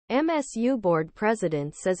MSU Board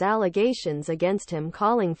President says allegations against him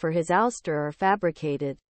calling for his ouster are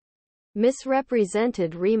fabricated.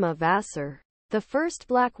 Misrepresented. Rema Vassar, the first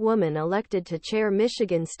black woman elected to chair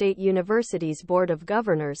Michigan State University's Board of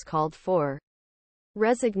Governors, called for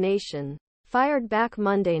resignation. Fired back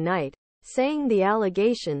Monday night, saying the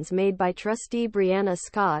allegations made by Trustee Brianna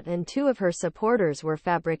Scott and two of her supporters were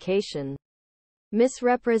fabrication,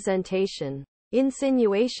 misrepresentation,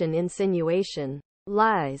 insinuation,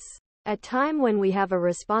 lies. At time when we have a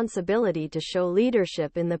responsibility to show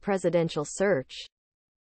leadership in the presidential search.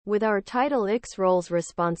 With our Title X roles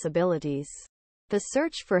responsibilities, the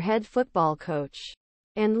search for head football coach,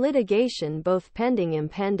 and litigation both pending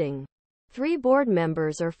impending, 3 board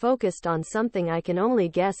members are focused on something I can only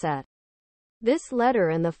guess at. This letter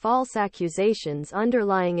and the false accusations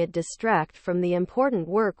underlying it distract from the important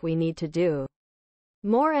work we need to do.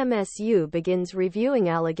 More. MSU begins reviewing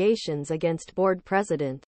allegations against board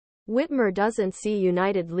president. Whitmer doesn't see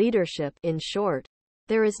united leadership. In short,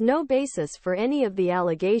 there is no basis for any of the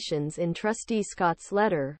allegations in Trustee Scott's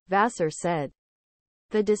letter, Vassar said.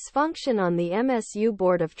 The dysfunction on the MSU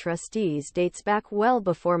Board of Trustees dates back well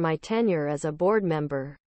before my tenure as a board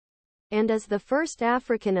member. And as the first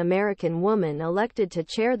African American woman elected to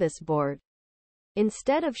chair this board.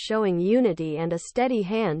 Instead of showing unity and a steady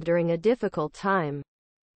hand during a difficult time.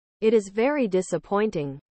 It is very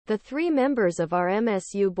disappointing. The 3 members of our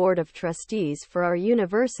MSU Board of Trustees for our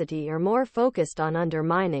university are more focused on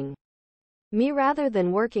undermining me rather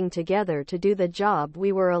than working together to do the job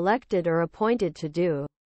we were elected or appointed to do.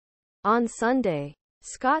 On Sunday,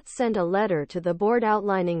 Scott sent a letter to the board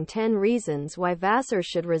outlining 10 reasons why Vassar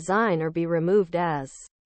should resign or be removed as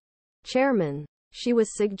chairman. She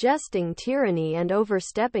was suggesting tyranny and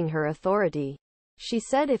overstepping her authority. She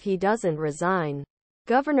said if he doesn't resign,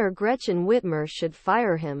 Governor Gretchen Whitmer should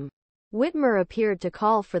fire him. Whitmer appeared to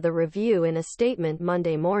call for the review in a statement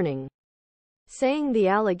Monday morning, saying the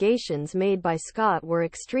allegations made by Scott were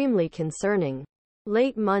extremely concerning.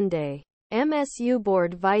 Late Monday, MSU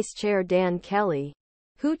Board Vice Chair Dan Kelly,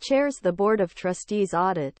 who chairs the Board of Trustees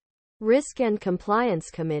Audit, Risk and Compliance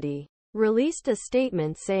Committee, released a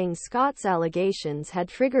statement saying Scott's allegations had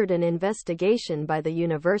triggered an investigation by the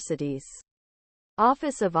university's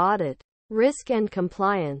Office of Audit, Risk and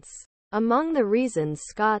Compliance. Among the reasons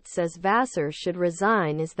Scott says Vassar should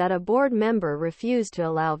resign is that a board member refused to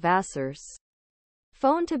allow Vassar's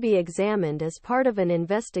phone to be examined as part of an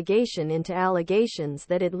investigation into allegations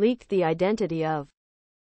that it leaked the identity of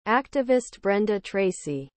activist Brenda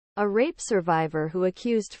Tracy, a rape survivor who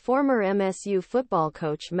accused former MSU football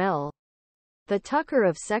coach Mel the Tucker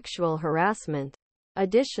of sexual harassment.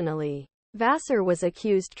 Additionally, Vassar was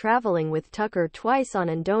accused traveling with Tucker twice on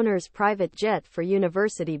an donor's private jet for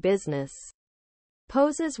university business.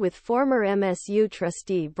 Poses with former MSU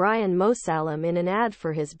Trustee Brian Mosallam in an ad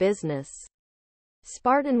for his business,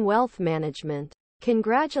 Spartan Wealth Management,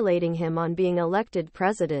 congratulating him on being elected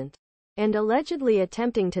president, and allegedly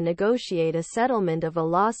attempting to negotiate a settlement of a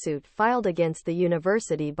lawsuit filed against the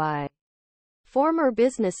university by former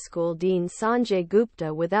business school dean Sanjay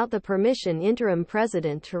Gupta without the permission interim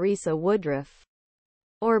President Teresa Woodruff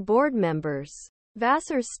or board members.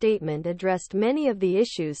 Vassar's statement addressed many of the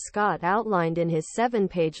issues Scott outlined in his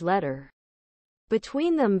 7-page letter.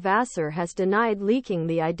 Between them, Vassar has denied leaking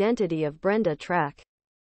the identity of Brenda Trac,